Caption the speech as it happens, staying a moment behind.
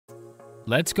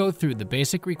Let's go through the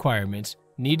basic requirements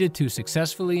needed to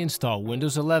successfully install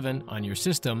Windows 11 on your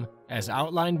system as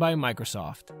outlined by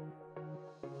Microsoft.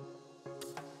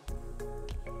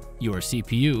 Your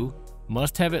CPU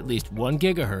must have at least 1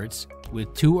 GHz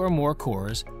with 2 or more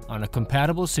cores on a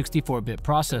compatible 64-bit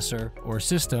processor or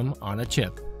system on a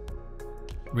chip.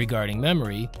 Regarding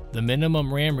memory, the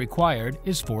minimum RAM required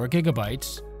is 4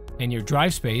 GB, and your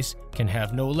drive space can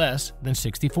have no less than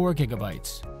 64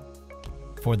 GB.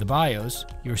 For the BIOS,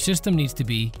 your system needs to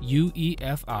be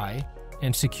UEFI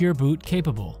and Secure Boot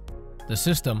capable. The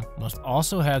system must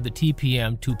also have the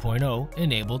TPM 2.0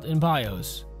 enabled in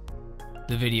BIOS.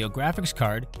 The video graphics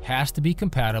card has to be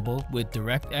compatible with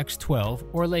DirectX 12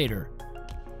 or later.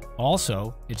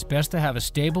 Also, it's best to have a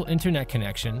stable internet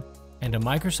connection and a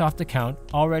Microsoft account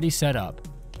already set up.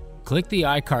 Click the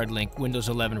iCard link Windows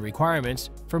 11 requirements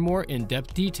for more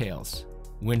in-depth details.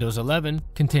 Windows 11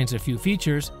 contains a few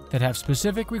features that have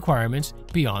specific requirements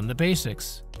beyond the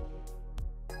basics.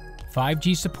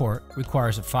 5G support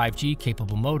requires a 5G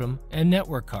capable modem and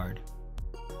network card.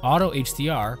 Auto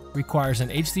HDR requires an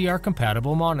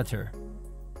HDR-compatible monitor.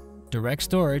 Direct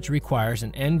storage requires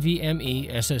an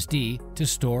NVMe SSD to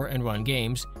store and run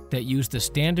games that use the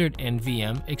standard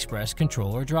NVM Express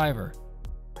controller driver.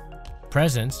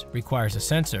 Presence requires a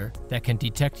sensor that can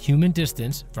detect human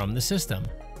distance from the system.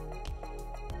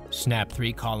 Snap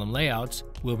 3-column layouts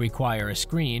will require a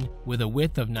screen with a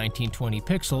width of 1920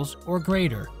 pixels or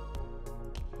greater.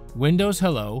 Windows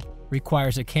Hello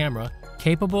requires a camera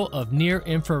capable of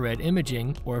near-infrared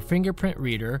imaging or fingerprint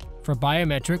reader for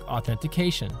biometric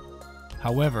authentication.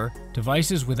 However,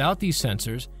 devices without these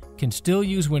sensors can still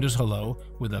use Windows Hello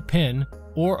with a PIN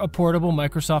or a portable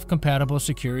Microsoft-compatible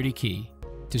security key.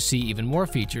 To see even more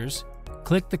features,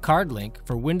 click the card link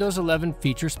for Windows 11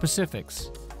 feature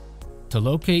specifics. To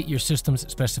locate your system's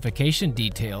specification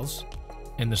details,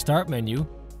 in the Start menu,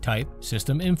 type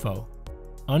System Info.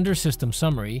 Under System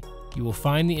Summary, you will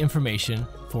find the information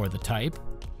for the type,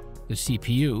 the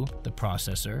CPU, the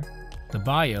processor, the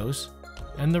BIOS,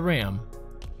 and the RAM.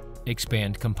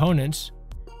 Expand Components,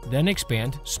 then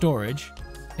expand Storage,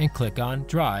 and click on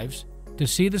Drives to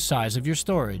see the size of your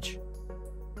storage.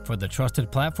 For the Trusted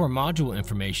Platform Module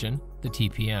information, the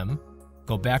TPM,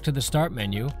 go back to the Start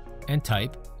menu and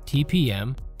type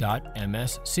tpm.msc.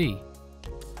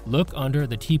 Look under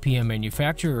the TPM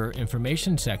Manufacturer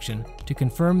Information section to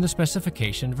confirm the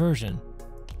specification version.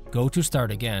 Go to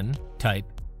Start again, type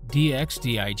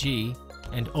DXDIG,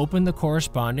 and open the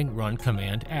corresponding Run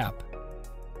Command app.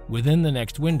 Within the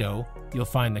next window, you'll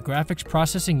find the Graphics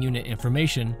Processing Unit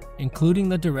information, including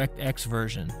the DirectX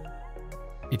version.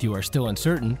 If you are still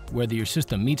uncertain whether your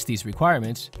system meets these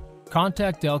requirements,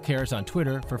 contact Dell Cares on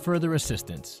Twitter for further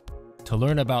assistance. To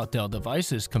learn about Dell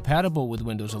devices compatible with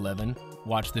Windows 11,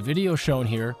 watch the video shown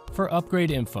here for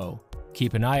upgrade info.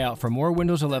 Keep an eye out for more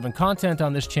Windows 11 content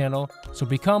on this channel, so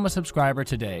become a subscriber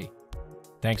today.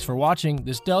 Thanks for watching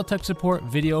this Dell Tech Support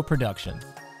video production.